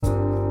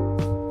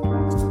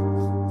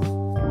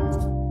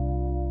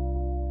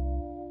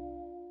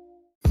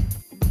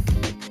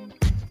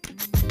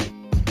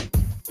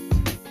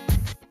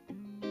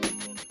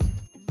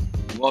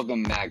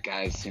Welcome back,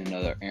 guys, to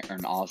another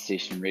Aaron All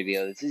Station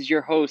Radio. This is your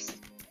host,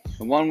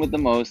 the one with the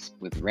most,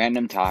 with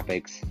random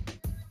topics.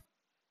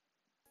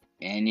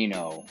 And you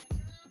know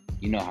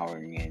how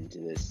we're gonna get into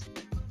this.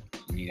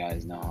 And you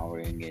guys know how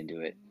we're gonna get into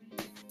it.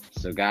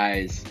 So,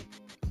 guys,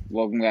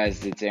 welcome,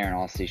 guys. It's Aaron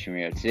All Station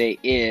Radio. Today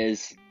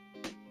is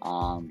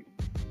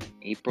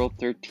April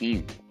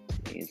 13th.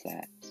 Today is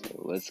that. So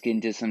let's get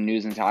into some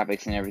news and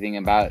topics and everything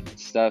about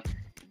stuff,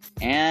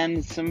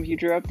 and some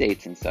future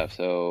updates and stuff.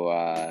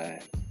 So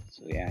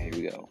yeah, here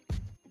we go.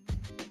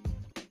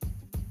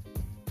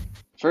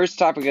 First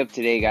topic of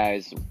today,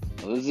 guys.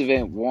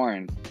 Elizabeth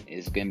Warren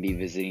is going to be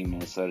visiting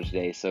Minnesota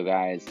today. So,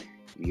 guys,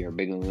 if you're a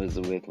big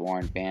Elizabeth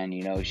Warren fan,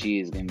 you know she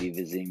is going to be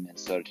visiting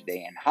Minnesota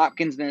today in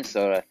Hopkins,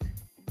 Minnesota,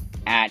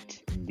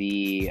 at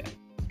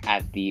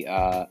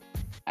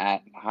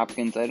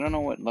Hopkins. I don't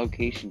know what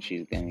location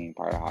she's going to be in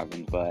part of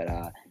Hopkins,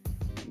 but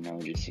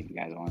just if you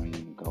guys want to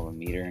go and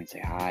meet her and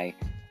say hi.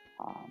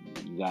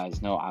 You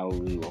guys know I will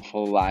do a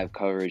full live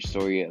coverage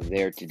story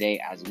there today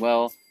as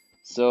well,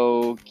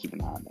 so keep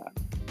an eye on that.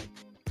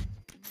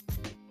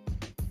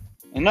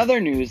 In other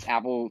news,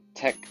 Apple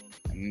tech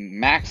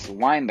Max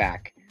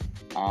Weinbach,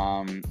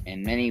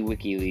 and many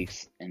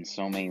WikiLeaks and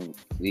so many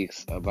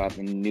leaks about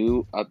the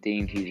new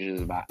updating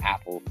features about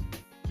Apple.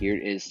 Here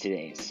it is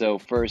today. So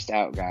first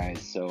out, guys,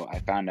 so I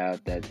found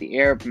out that the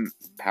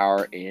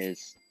AirPower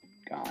is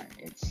gone.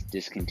 It's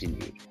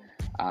discontinued.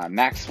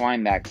 Max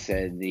Weinbach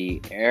said the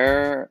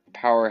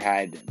AirPower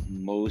had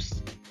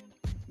most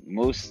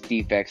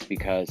defects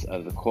because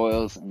of the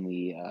coils and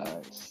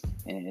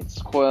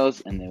its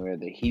coils, and where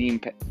the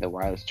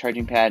wireless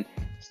charging pad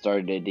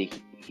started to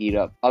heat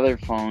up other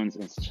phones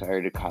and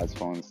started to cause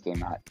phones to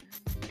not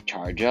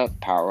charge up,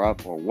 power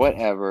up, or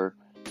whatever.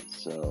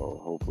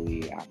 So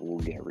hopefully Apple will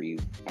get a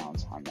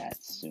rebalance on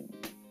that soon.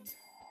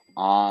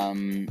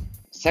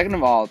 Second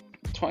of all,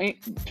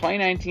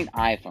 2019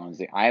 iPhones,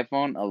 the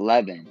iPhone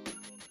 11.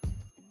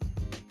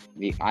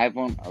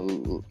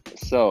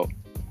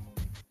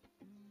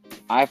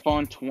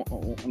 iPhone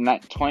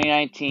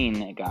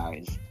 2019,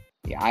 guys,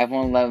 the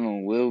iPhone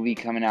 11 will be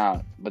coming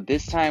out, but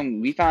this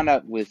time we found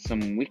out with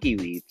some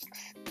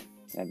WikiLeaks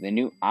that the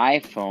new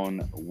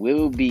iPhone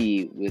will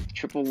be with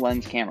triple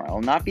lens camera. It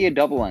will not be a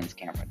double lens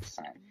camera this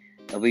time.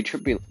 It'll be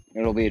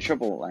a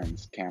triple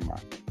lens camera.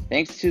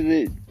 Thanks to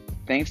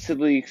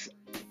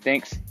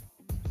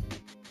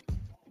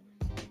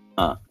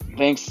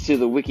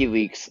the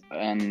WikiLeaks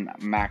and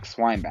Max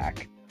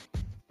Weinbach.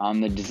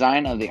 The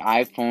design of the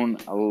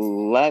iPhone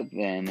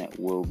 11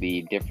 will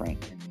be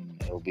different, and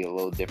it'll be a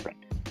little different.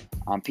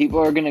 People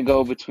are going to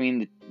go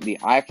between the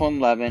iPhone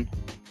 11,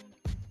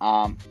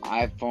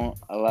 iPhone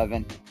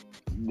 11,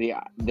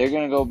 they're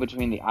going to go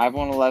between the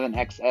iPhone 11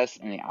 XS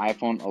and the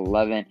iPhone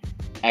 11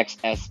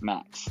 XS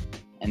Max,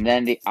 and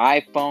then the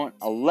iPhone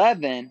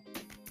 11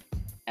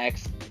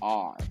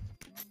 XR.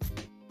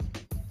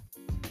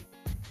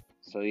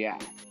 So yeah.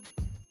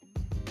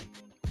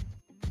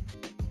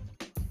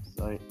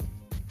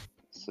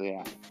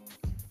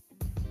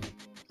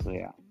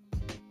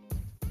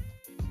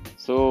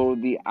 So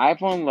the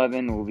iPhone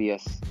 11 will be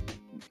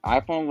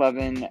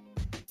iPhone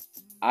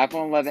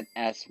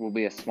 11s will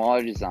be a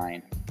smaller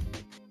design.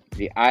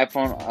 The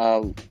iPhone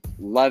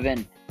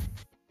 11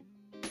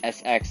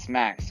 SX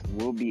Max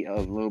will be a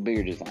little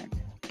bigger design.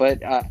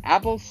 But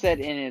Apple said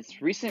in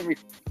its recent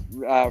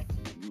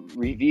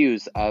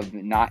reviews of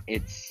not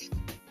its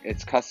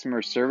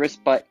customer service,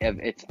 but of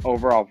its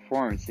overall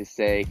performance, they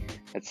say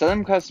that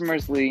some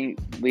customers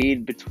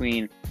lead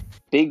between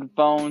big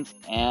phones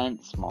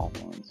and small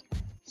phones.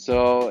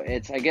 So I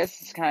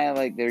guess it's kind of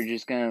like they're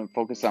just going to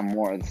focus on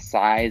more of the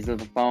size of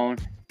the phone,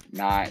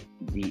 not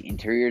the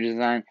interior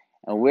design.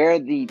 And where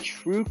the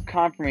true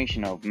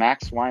confirmation of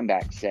Max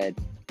Weinbach said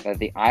that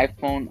the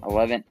iPhone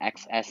 11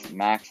 XS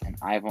Max and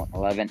iPhone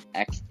 11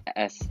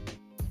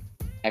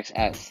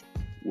 XS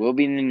will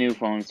be the new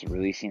phones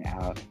releasing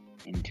out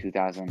in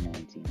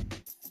 2019.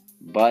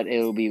 But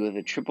it will be with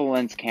a triple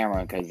lens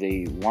camera because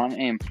they want to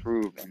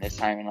improve, and this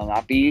time it'll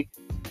not be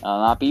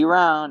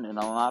round, and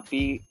it'll not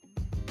be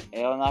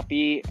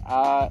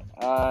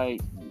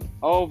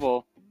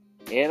oval.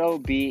 It'll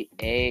be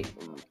a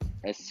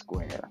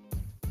square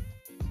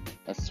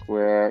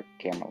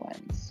camera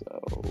lens.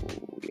 So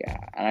yeah,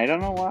 and I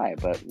don't know why,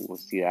 but we'll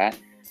see that.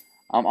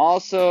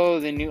 Also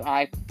the new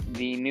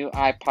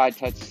iPod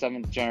Touch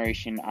 7th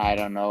generation. I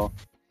don't know.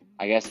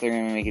 I guess they're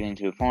gonna make it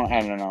into a phone.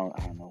 I don't know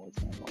what's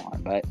gonna go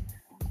on, but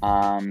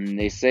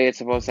they say it's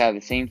supposed to have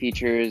the same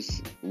features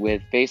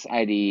with Face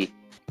ID,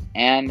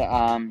 and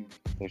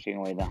they're taking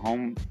away the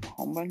home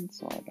button,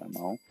 so I don't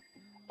know.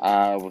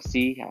 We'll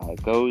see how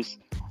it goes.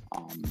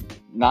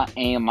 Not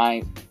any of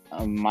my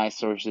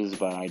sources,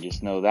 but I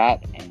just know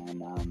that,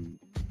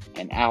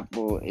 and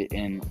Apple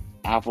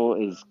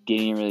is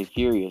getting really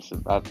furious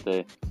about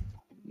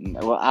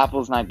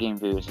Apple's not getting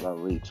furious about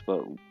leaks,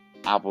 but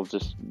Apple's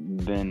just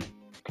been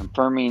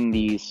confirming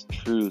these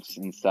truths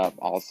and stuff.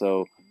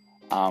 Also,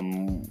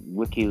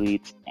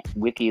 WikiLeaks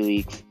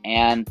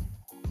and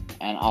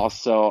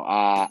also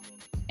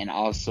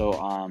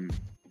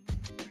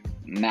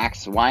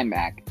Max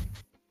Weinbach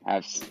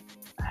have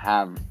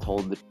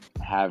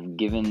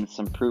given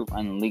some proof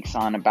and leaks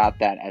on about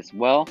that as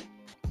well.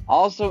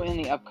 Also, in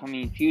the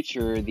upcoming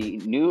future, the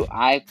new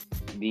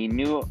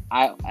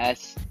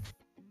iOS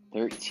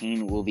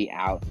 13 will be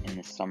out in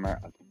the summer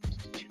of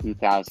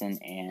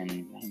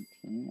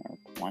 2019 or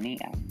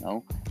 20. I don't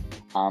know.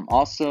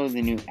 Also,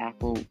 the new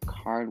Apple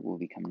Card will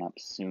be coming up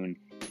soon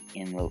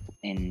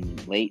in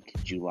late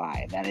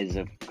July. That is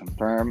a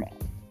confirmed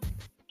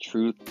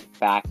truth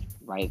fact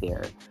right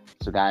there.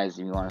 So, guys,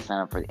 if you want to sign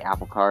up for the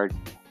Apple Card,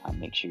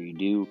 make sure you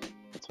do.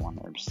 It's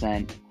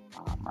 100%.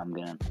 I'm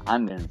gonna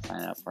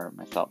sign up for it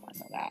myself. I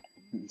know that.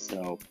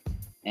 So,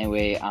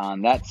 anyway,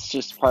 that's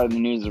just part of the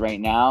news right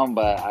now.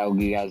 But I will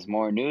give you guys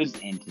more news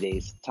in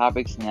today's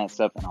topics and that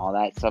stuff and all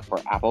that stuff for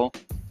Apple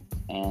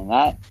and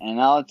that. And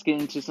now let's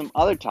get into some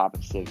other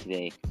topics of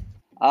today.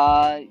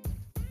 Guys.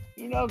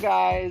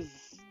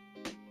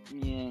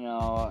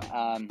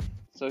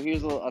 So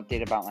here's a little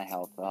update about my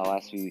health.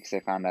 Last few weeks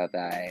I found out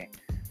that I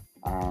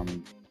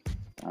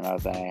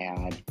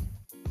had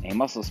a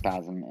muscle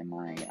spasm in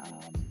my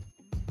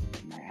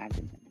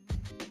abdomen,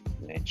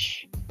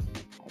 which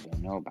I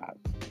didn't know about.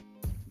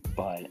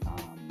 But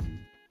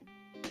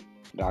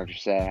the doctor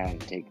said I had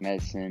to take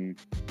medicine,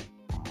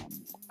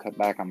 cut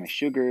back on my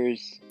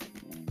sugars,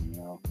 and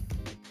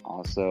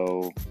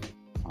also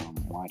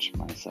watch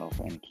myself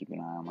and keep an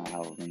eye on my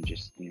health and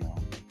just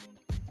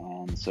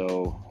and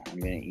so I'm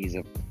gonna ease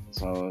up.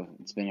 So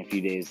it's been a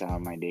few days out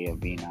of my day of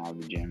being out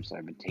of the gym, so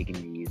I've been taking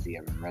it easy.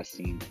 I've been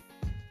resting.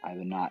 I've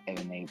not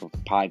been able to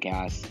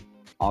podcast.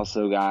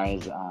 Also,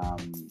 guys, so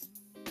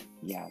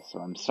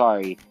I'm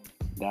sorry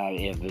that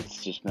if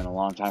it's just been a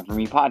long time for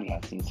me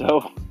podcasting.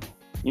 So,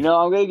 I'm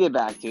gonna get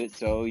back to it.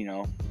 So,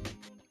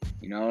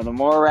 the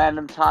more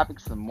random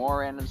topics, the more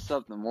random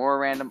stuff, the more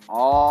random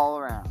all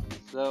around.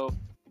 So,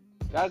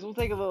 guys, we'll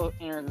take a little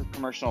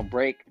intercommercial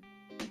break,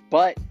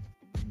 but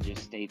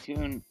just stay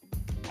tuned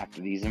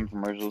after these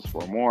infomercials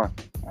for more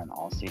on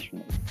All Station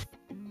Radio.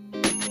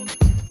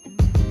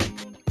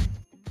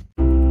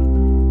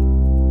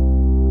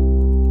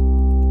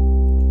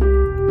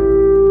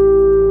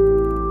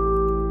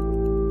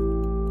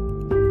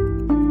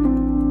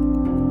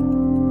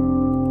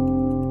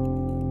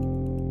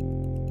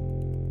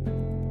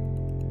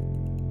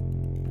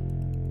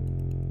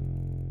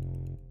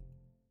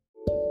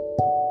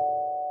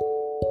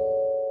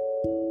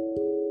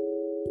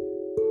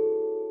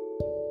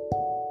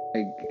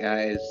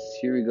 Guys,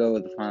 here we go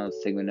with the final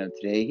segment of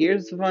today.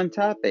 Here's the fun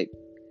topic.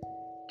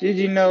 Did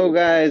you know,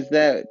 guys,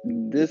 that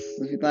this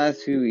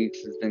last few weeks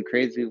has been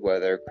crazy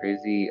weather,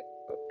 crazy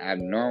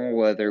abnormal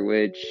weather,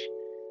 which,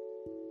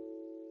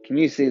 can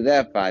you say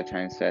that 5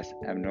 times fast?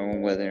 Abnormal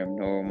weather,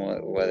 abnormal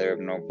weather,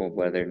 abnormal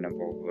weather,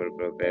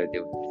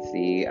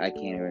 see, I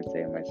can't even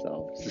say it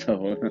myself,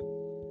 so...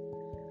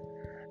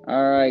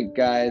 Alright,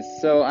 guys,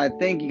 so I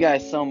thank you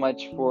guys so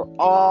much for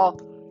all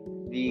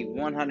the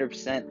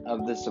 100%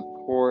 of the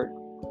support.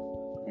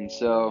 And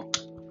so,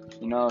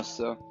 yeah,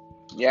 so,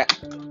 yeah.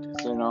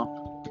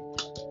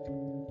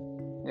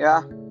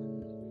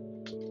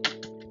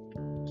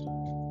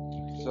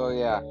 So,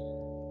 yeah,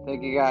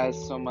 thank you guys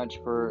so much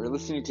for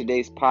listening to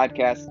today's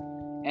podcast.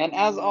 And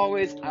as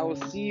always, I will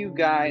see you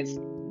guys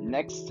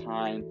next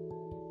time.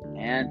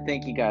 And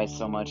thank you guys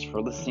so much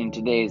for listening to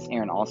today's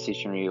Aaron All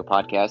Station Radio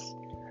podcast.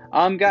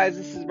 Guys,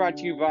 this is brought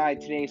to you by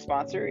today's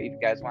sponsor. If you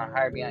guys want to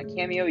hire me on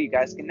Cameo, you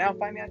guys can now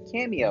find me on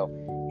Cameo.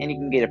 And you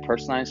can get a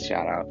personalized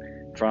shout out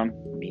from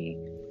me,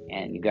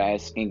 and you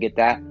guys can get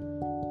that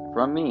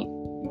from me.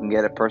 You can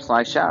get a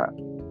personalized shout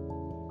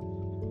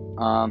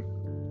out.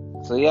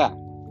 So yeah.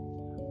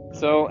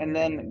 So, and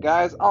then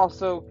guys,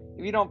 also,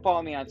 if you don't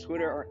follow me on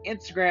Twitter or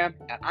Instagram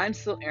at I'm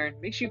Still Aaron,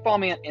 make sure you follow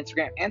me on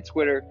Instagram and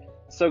Twitter.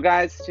 So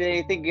guys,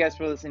 today, thank you guys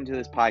for listening to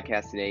this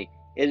podcast today.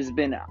 It has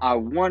been a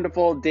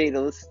wonderful day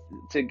to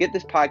get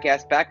this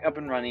podcast back up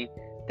and running.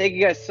 Thank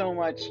you guys so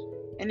much.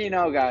 And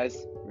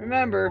guys,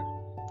 remember,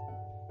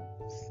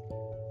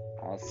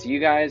 I'll see you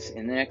guys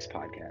in the next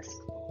podcast.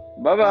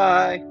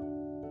 Bye-bye.